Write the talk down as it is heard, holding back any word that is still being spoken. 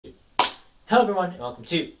Hello everyone and welcome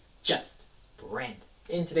to Just Brand.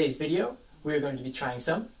 In today's video, we're going to be trying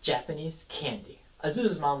some Japanese candy.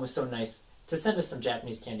 Azusa's mom was so nice to send us some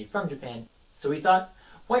Japanese candy from Japan, so we thought,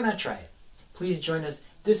 why not try it? Please join us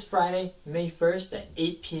this Friday, May 1st at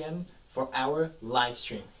 8 p.m. for our live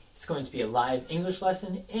stream. It's going to be a live English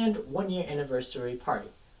lesson and 1-year anniversary party.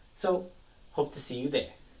 So, hope to see you there.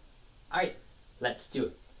 Alright, let's do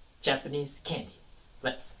it. Japanese candy.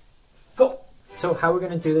 Let's go! So how we're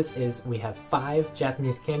going to do this is we have 5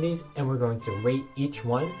 Japanese candies and we're going to rate each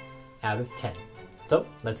one out of 10. So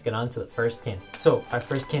let's get on to the first candy. So our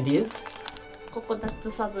first candy is? Coconut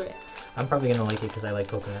sablé. I'm probably going to like it because I like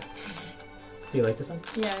coconut. Do you like this one?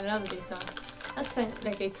 Yeah, I love this one. That's kind of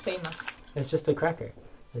like it's famous. It's just a cracker.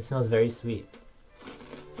 It smells very sweet.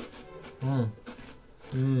 You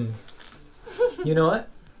know what?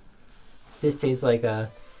 This tastes like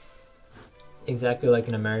exactly like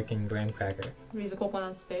an American graham cracker. With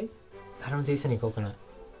coconut taste? I don't taste any coconut.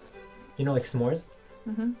 You know, like s'mores?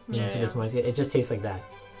 Yeah. S'mores. It just tastes like that,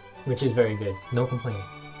 which is very good. No complaining.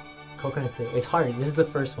 Coconut soup. It's hard. This is the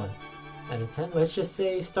first one. Out of 10, let's just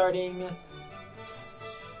say starting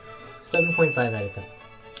 7.5 out of 10.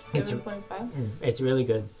 7.5? It's really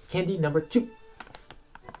good. Candy number 2.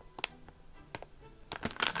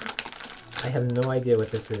 I have no idea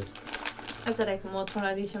what this is. It's like more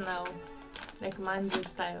traditional, like manju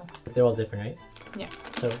style. They're all different, right? Yeah.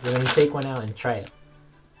 So we're gonna take one out and try it.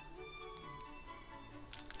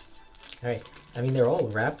 Alright. I mean, they're all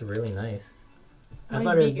wrapped really nice. I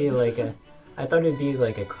thought it'd be like a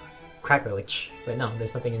cracker, like shh, but no,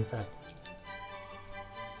 there's something inside.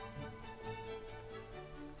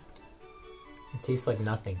 It tastes like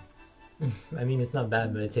nothing. I mean, it's not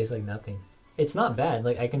bad, but it tastes like nothing. It's not bad.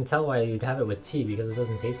 Like, I can tell why you'd have it with tea because it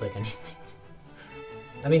doesn't taste like anything.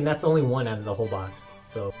 I mean, that's only one out of the whole box,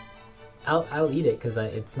 so I'll eat it because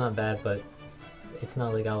it's not bad, but it's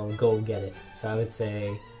not like I'll go get it. So I would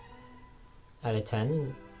say out of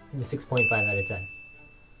 10, 6.5 out of 10.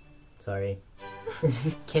 Sorry.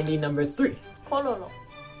 Candy number 3. Kororo.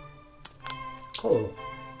 Cool.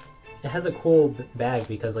 It has a cool bag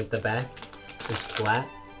because like the back is flat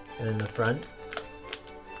and then the front.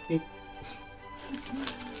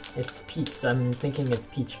 It's peach, so I'm thinking it's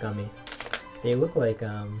peach gummy. They look like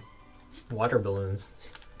water balloons.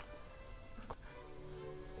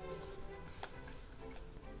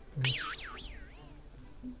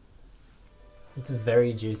 It's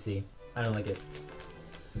very juicy. I don't like it.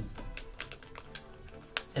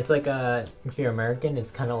 It's like if you're American,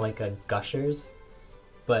 it's kind of like a Gushers,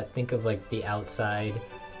 but think of like the outside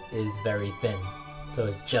is very thin. So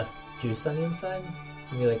it's just juice on the inside.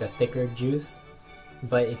 Maybe like a thicker juice.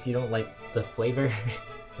 But if you don't like the flavor,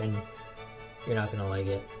 then you're not gonna like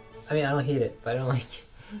it. I mean, I don't hate it, but I don't like it.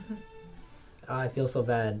 Oh, I feel so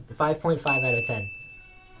bad. 5.5 out of 10.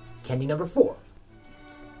 Candy number 4.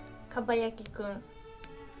 Kabayaki-kun.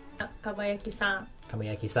 Kabayaki-san.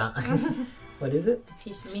 Kabayaki-san. What is it?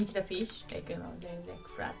 Fish, minced the fish. Like, you know, they're like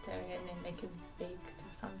flatter and then like baked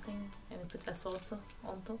or something. And put a sauce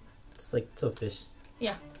on top. It's like so fish.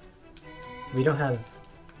 Yeah. We don't have,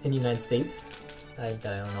 in the United States, that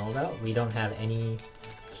I don't know about, we don't have any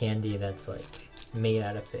candy that's like made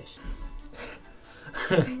out of fish.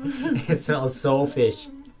 It smells so fish.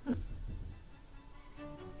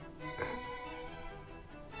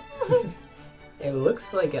 It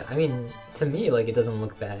looks like, I mean, to me, like it doesn't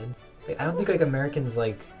look bad. Like, I don't think like Americans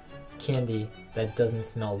like candy that doesn't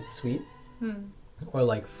smell sweet or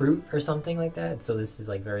like fruit or something like that. So this is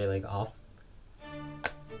like very like off.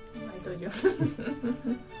 I told you.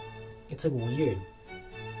 It's like weird.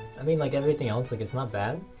 I mean, like everything else, like it's not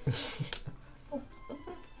bad.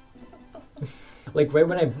 Like right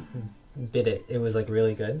when I bit it, it was like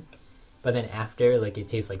really good. But then after, like it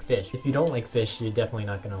tastes like fish. If you don't like fish, you're definitely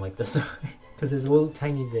not gonna like this because there's a little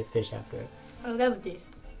tiny bit of fish after it. I love this.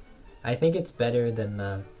 I think it's better than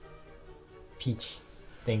the peach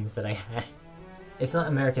things that I had. It's not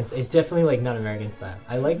American. It's definitely like not American style.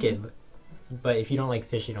 I like it, but if you don't like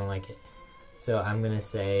fish, you don't like it. So I'm gonna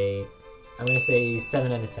say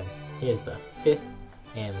 7 out of 10. Here's the 5th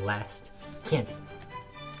and last candy.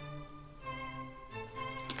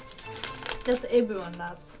 Just everyone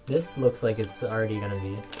loves. This looks like it's already gonna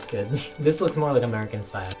be good. This looks more like American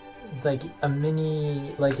style. It's like a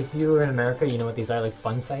mini, like if you were in America, you know what these are, like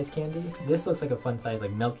fun size candy? This looks like a fun size,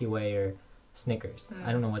 like Milky Way or Snickers.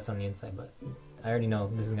 I don't know what's on the inside, but I already know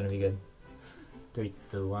this is gonna be good. 3,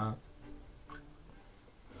 2, 1.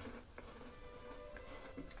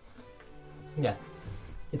 Yeah,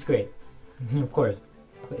 it's great. Of course.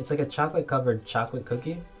 It's like a chocolate covered chocolate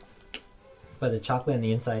cookie, but the chocolate on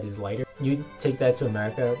the inside is lighter. you take that to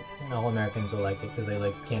America, all Americans will like it because they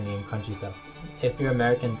like candy and crunchy stuff. If you're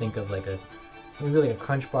American, think of like maybe like a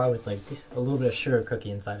crunch bar with like a little bit of sugar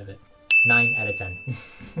cookie inside of it. 9 out of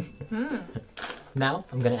 10. Now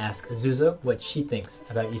I'm gonna ask Azusa what she thinks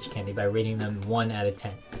about each candy by rating them 1 out of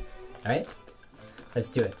 10. Alright? Let's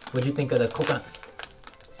do it. What'd you think of the coconut?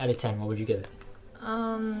 Out of 10, what would you give it?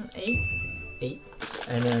 8. 8.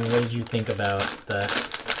 And then what did you think about the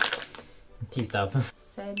tea stuff?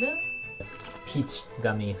 7. Peach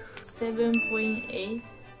gummy. 7.8.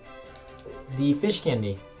 The fish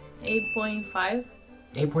candy. 8.5.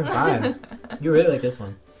 8.5. You really like this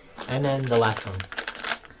one. And then the last one.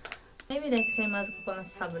 Maybe like same as coconut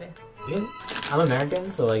sablé. Really? I'm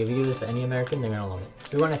American, so like if you give this to any American, they're gonna love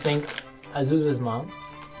it. We want to thank Azusa's mom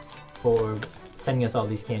for sending us all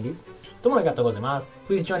these candies.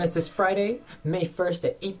 Please join us this Friday, May 1st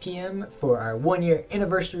at 8 p.m. for our 1-year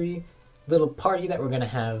anniversary little party that we're gonna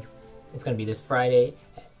have. It's gonna be this Friday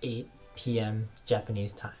at 8 p.m.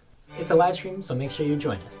 Japanese time. It's a live stream, so make sure you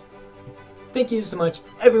join us. Thank you so much,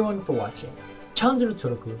 everyone, for watching. Channel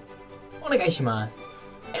登録 onegaishimasu.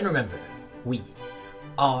 And remember, we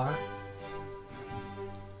are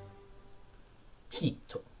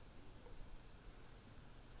Hito.